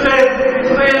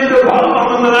ഇസ്രയേലിന്റെ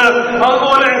ഭാഗമാകുന്നത്.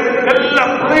 അതുപോലെ എല്ലാ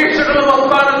പ്രതീക്ഷകളും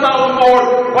അവസാനത്താകുമ്പോൾ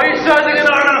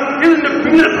വൈശാലികനാണ് ഇതിന്റെ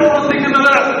പിന്നിൽ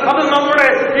പ്രവർത്തിക്കുന്നത്. അത് നമ്മുടെ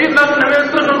ഈ നേത്രങ്ങൾ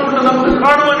കൊണ്ട് നമുക്ക്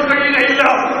കാണുവാൻ കഴിയുകയില്ല.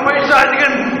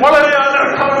 വൈശാലികൻ വളരെ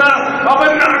അലർട്ടാണ്.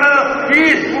 അവനാണ് ഈ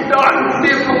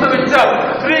കുട്ടിയെ പ്രസവിച്ച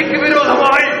സ്ത്രീക്ക്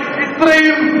വിരോധമായി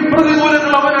ഇത്രയും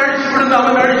പ്രതികൂലങ്ങൾ അവൻ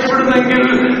അഴിച്ചുവിടുന്നെങ്കിൽ,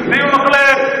 ദൈവമക്കളെ,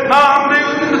 നാം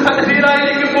ദൈവത്തിന്റെ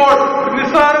സന്നിധിയിലായിരിക്കുമ്പോൾ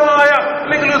നിസ്സാരമായ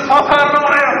അല്ലെങ്കിൽ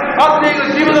സാധാരണമായ ആത്മീയ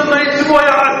ജീവിതം നയിച്ചു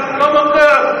പോയാൽ നമുക്ക്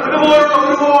ഇതുപോലുള്ള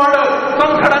ഒരുപാട്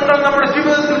സങ്കടങ്ങൾ നമ്മുടെ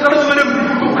ജീവിതത്തിൽ കടന്നു വരും,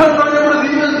 ദുഃഖങ്ങൾ നമ്മുടെ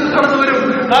ജീവിതത്തിൽ കടന്നു വരും.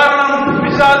 കാരണം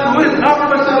ഒരു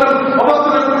കാരണവശാലും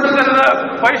അവസരം കൊടുക്കരുത്.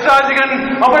 പൈശാചികൻ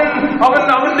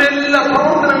അവന്റെ എല്ലാ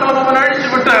പ്രവർത്തനങ്ങളും അവൻ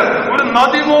അഴിച്ചുവിട്ട് ഒരു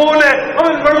നദി പോലെ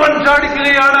അവൻ വെള്ളം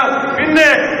ചാടിക്കുകയാണ്. പിന്നെ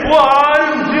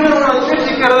ആരും ജീവനോടെ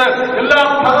ശേഷിക്കരുത്, എല്ലാം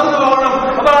തകർന്നു പോകണം.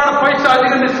 അതാണ്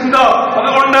പൈശാചികന്റെ ചിന്ത.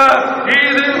 അതുകൊണ്ട് ഈ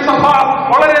സഭ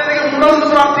വളരെയധികം ഉണർന്ന്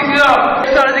പ്രാർത്ഥിക്കുക.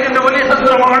 പൈശാചികന്റെ വലിയ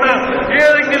തന്ത്രമാണ്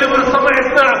ഏതെങ്കിലും ഒരു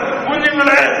സമയത്ത്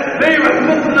കുഞ്ഞുങ്ങളെ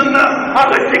ദൈവത്തിൽ നിന്ന്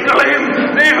അകറ്റിക്കളയും.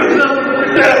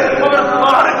 ദൈവത്തിൽ അവർ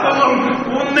മാറിപ്പോകും.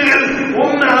 ഒന്നുകിൽ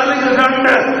ഒന്ന് അല്ലെങ്കിൽ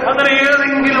രണ്ട്, അങ്ങനെ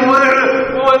ഏതെങ്കിലും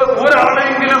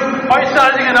ഒരാളെങ്കിലും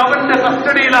പൈശാചികൻ അവന്റെ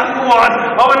കസ്റ്റഡിയിലാക്കുവാൻ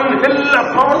അവൻ എല്ലാ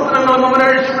പ്രവർത്തനങ്ങളും അവൻ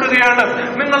അഴിച്ചുവിടുകയാണ്.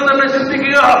 നിങ്ങൾ തന്നെ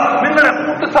ചിന്തിക്കുക, നിങ്ങളുടെ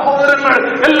കൂട്ടു സഹോദരങ്ങൾ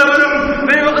എല്ലാവരും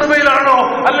ദൈവകൃപയിലാണോ?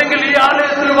 അല്ലെങ്കിൽ ഈ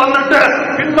ആലയത്തിൽ വന്നിട്ട്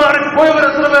പിന്മാറിപ്പോയവർ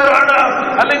എത്ര പേരാണ്?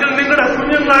 അല്ലെങ്കിൽ നിങ്ങളുടെ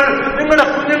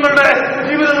കുഞ്ഞുങ്ങളുടെ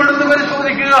ജീവിതം എടുത്ത്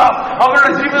പരിശോധിക്കുക.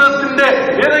 അവരുടെ ജീവിതത്തിന്റെ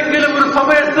ഏതെങ്കിലും ഒരു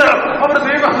സമയത്ത് അവർ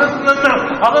ദൈവത്തിൽ നിന്ന്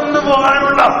അകന്നു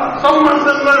പോകാനുള്ള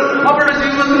സമ്മർദ്ദങ്ങൾ അവരുടെ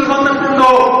ജീവിതത്തിൽ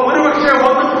വന്നിട്ടുണ്ടോ? ഒരുപക്ഷെ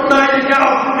വന്നിട്ടുണ്ടായിരിക്കാം.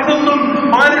 ഇതൊന്നും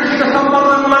മാനുഷിക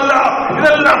സമ്മർദ്ദങ്ങളല്ല,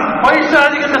 ഇതെല്ലാം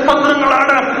പൈശാചികന്റെ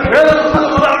തന്ത്രങ്ങളാണ്.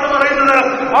 വേദപുസ്തകമാണ് പറയുന്നത്,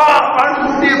 ആ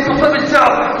ആൺകുട്ടിയെ പ്രസവിച്ച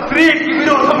സ്ത്രീക്ക്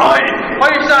വിരോധമായി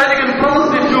പൈശാചികൻ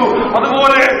പ്രവർത്തിച്ചു.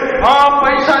 അതുപോലെ ആ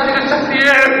പൈശാചിക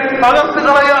ശക്തിയെ തകർത്ത്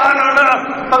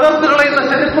കളയുന്ന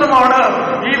ചരിത്രമാണ്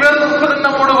ഈ വേദപുസ്തകം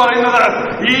നമ്മോട് പറയുന്നത്.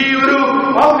 ഈ ഒരു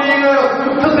ആത്മീയ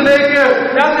യുദ്ധത്തിലേക്ക്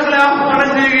ഞാൻ നിങ്ങളെ ആഹ്വാനം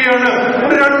ചെയ്യുകയാണ്.